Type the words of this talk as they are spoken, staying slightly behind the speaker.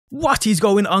What is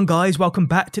going on, guys? Welcome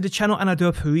back to the channel and I do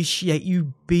appreciate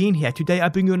you being here. Today I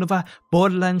bring you another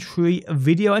Borderlands 3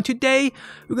 video, and today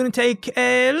we're going to take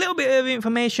a little bit of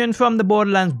information from the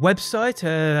Borderlands website,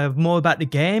 more about the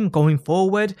game going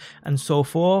forward and so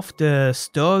forth, the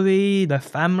story, the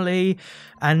family,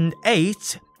 and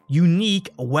 8 unique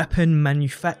weapon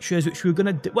manufacturers, which we're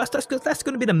gonna do. Well, that's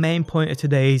gonna be the main point of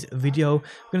today's video.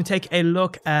 We're gonna take a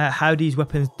look at how these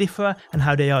weapons differ and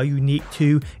how they are unique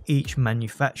to each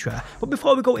manufacturer. But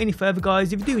before we go any further,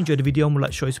 guys, if you do enjoy the video and would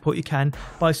like to show your support, you can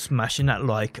by smashing that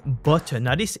like button.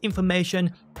 Now, this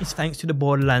information is thanks to the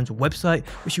Borderlands website,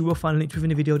 which you will find linked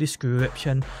within the video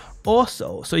description.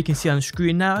 Also, so you can see on the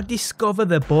screen now, discover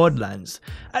the Borderlands.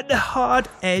 At the hard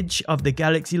edge of the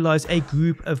galaxy lies a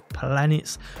group of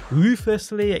planets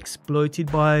ruthlessly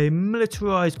exploited by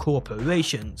militarized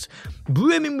corporations,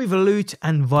 brimming with loot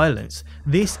and violence.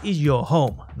 This is your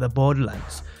home, the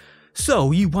Borderlands.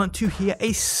 So you want to hear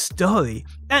a story?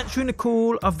 Answering the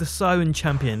call of the Siren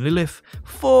Champion Lilith,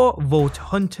 4 Vault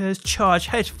Hunters charge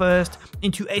headfirst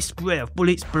into a spray of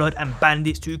bullets, blood and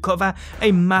bandits to recover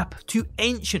a map to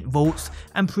ancient vaults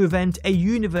and prevent a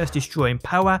universe-destroying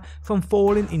power from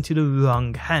falling into the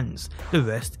wrong hands. The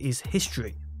rest is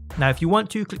history. Now, if you want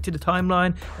to, click to the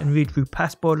timeline and read through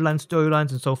past Borderlands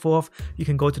storylines and so forth. You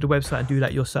can go to the website and do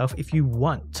that yourself if you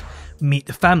want. Meet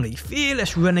the family,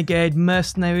 fearless renegade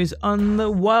mercenaries on the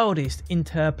wildest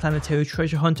interplanetary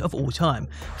treasure hunt of all time.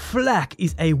 Flak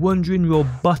is a wandering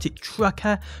robotic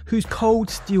tracker whose cold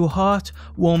steel heart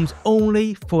warms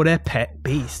only for their pet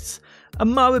beasts.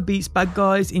 Amara beats bad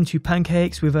guys into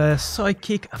pancakes with her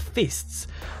psychic fists.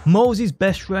 Moses'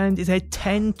 best friend is a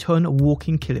 10-ton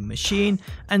walking killing machine,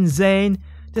 and Zane,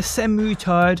 the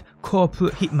semi-retired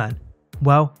corporate hitman.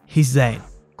 Well, he's Zane.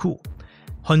 Cool.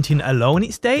 Hunting alone,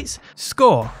 it states.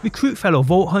 Score. Recruit fellow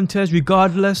Vault Hunters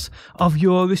regardless of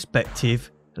your respective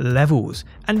levels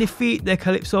and defeat their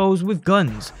Calypsos with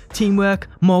guns, teamwork,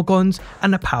 more guns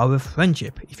and the power of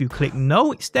friendship. If you click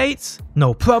no, it states,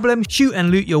 no problem, shoot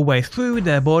and loot your way through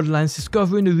their Borderlands,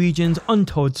 discovering the region's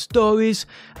untold stories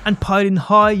and piling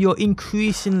high your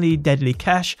increasingly deadly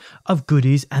cache of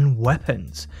goodies and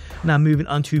weapons. Now moving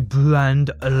on to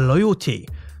brand loyalty.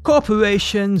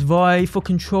 Corporations vie for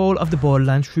control of the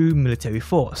Borderlands through military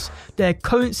force. Their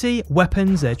currency,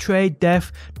 weapons, their trade,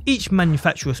 death. Each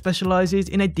manufacturer specializes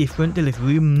in a different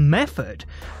delivery method.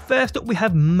 First up we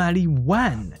have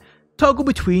Maliwan. Toggle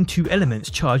between 2 elements,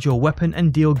 charge your weapon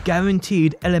and deal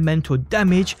guaranteed elemental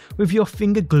damage with your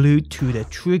finger glued to the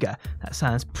trigger. That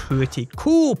sounds pretty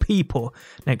cool, people.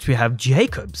 Next we have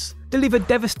Jacobs. Deliver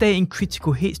devastating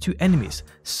critical hits to enemies,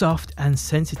 soft and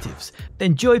sensitives.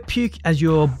 Then Joy Puke as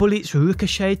your bullets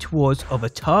ricochet towards other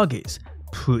targets.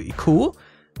 Pretty cool.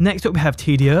 Next up we have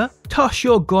TDR. Toss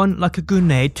your gun like a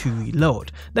grenade to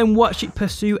reload. Then watch it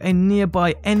pursue a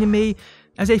nearby enemy.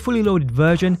 As a fully loaded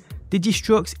version,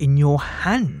 Digistructs in your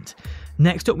hand.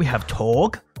 Next up we have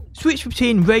Torg. Switch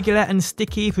between regular and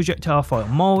sticky projectile fire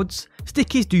modes.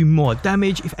 Stickies do more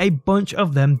damage if a bunch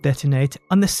of them detonate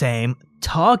on the same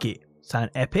target.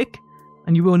 Sound epic?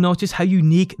 And you will notice how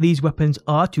unique these weapons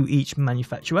are to each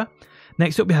manufacturer.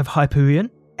 Next up we have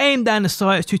Hyperion. Aim down the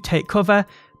sights to take cover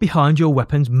behind your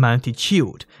weapon's mounted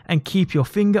shield and keep your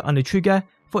finger on the trigger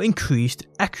for increased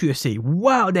accuracy.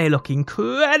 Wow, they look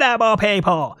incredible,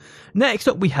 people! Next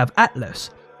up we have Atlas.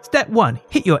 Step 1,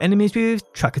 hit your enemies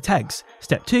with tracker tags.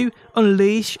 Step 2,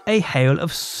 unleash a hail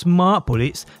of smart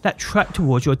bullets that track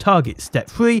towards your target. Step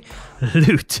 3,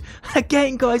 loot.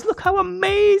 Again, guys, look how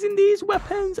amazing these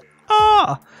weapons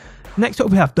are. Next up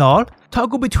we have Dahl.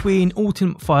 Toggle between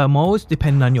alternate fire modes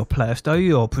depending on your player style,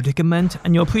 your predicament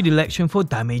and your predilection for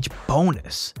damage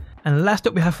bonus. And last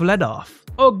up we have Vladar.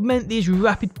 Augment these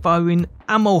rapid firing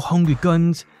ammo hungry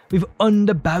guns with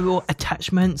underbarrel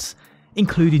attachments,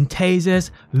 including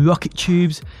tasers, rocket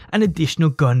tubes and additional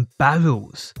gun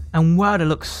barrels. And wow, they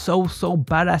look so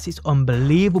badass, it's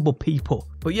unbelievable, people.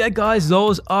 But yeah, guys,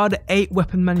 those are the 8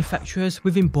 weapon manufacturers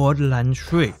within Borderlands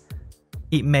 3.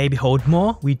 It may hold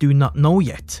more, we do not know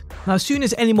yet. Now, as soon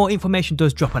as any more information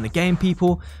does drop on the game,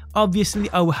 people, obviously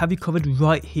I will have you covered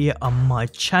right here on my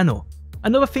channel.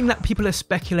 Another thing that people are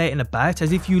speculating about,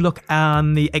 as if you look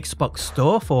on the Xbox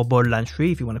store for Borderlands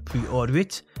 3, if you want to pre-order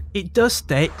it, it does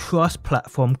state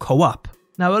cross-platform co-op.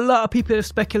 Now, a lot of people are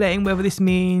speculating whether this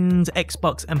means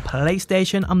Xbox and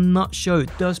PlayStation. I'm not sure it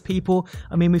does, people.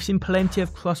 I mean, we've seen plenty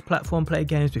of cross-platform play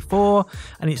games before,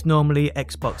 and it's normally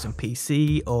Xbox and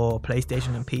PC or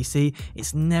PlayStation and PC.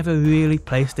 It's never really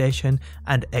PlayStation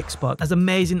and Xbox. As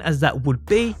amazing as that would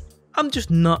be, I'm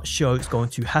just not sure it's going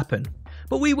to happen.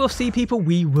 But we will see, people,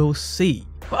 we will see.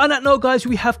 But on that note, guys,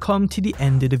 we have come to the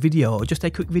end of the video. Just a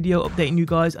quick video updating you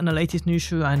guys on the latest news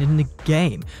surrounding the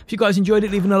game. If you guys enjoyed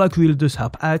it, leaving a like really does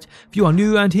help out. If you are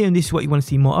new around here and this is what you want to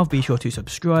see more of, be sure to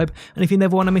subscribe. And if you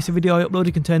never want to miss a video I upload,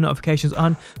 you can turn notifications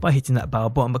on by hitting that bell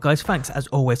button. But guys, thanks as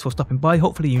always for stopping by.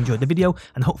 Hopefully you enjoyed the video,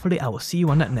 and hopefully I will see you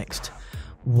on that next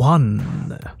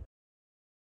one.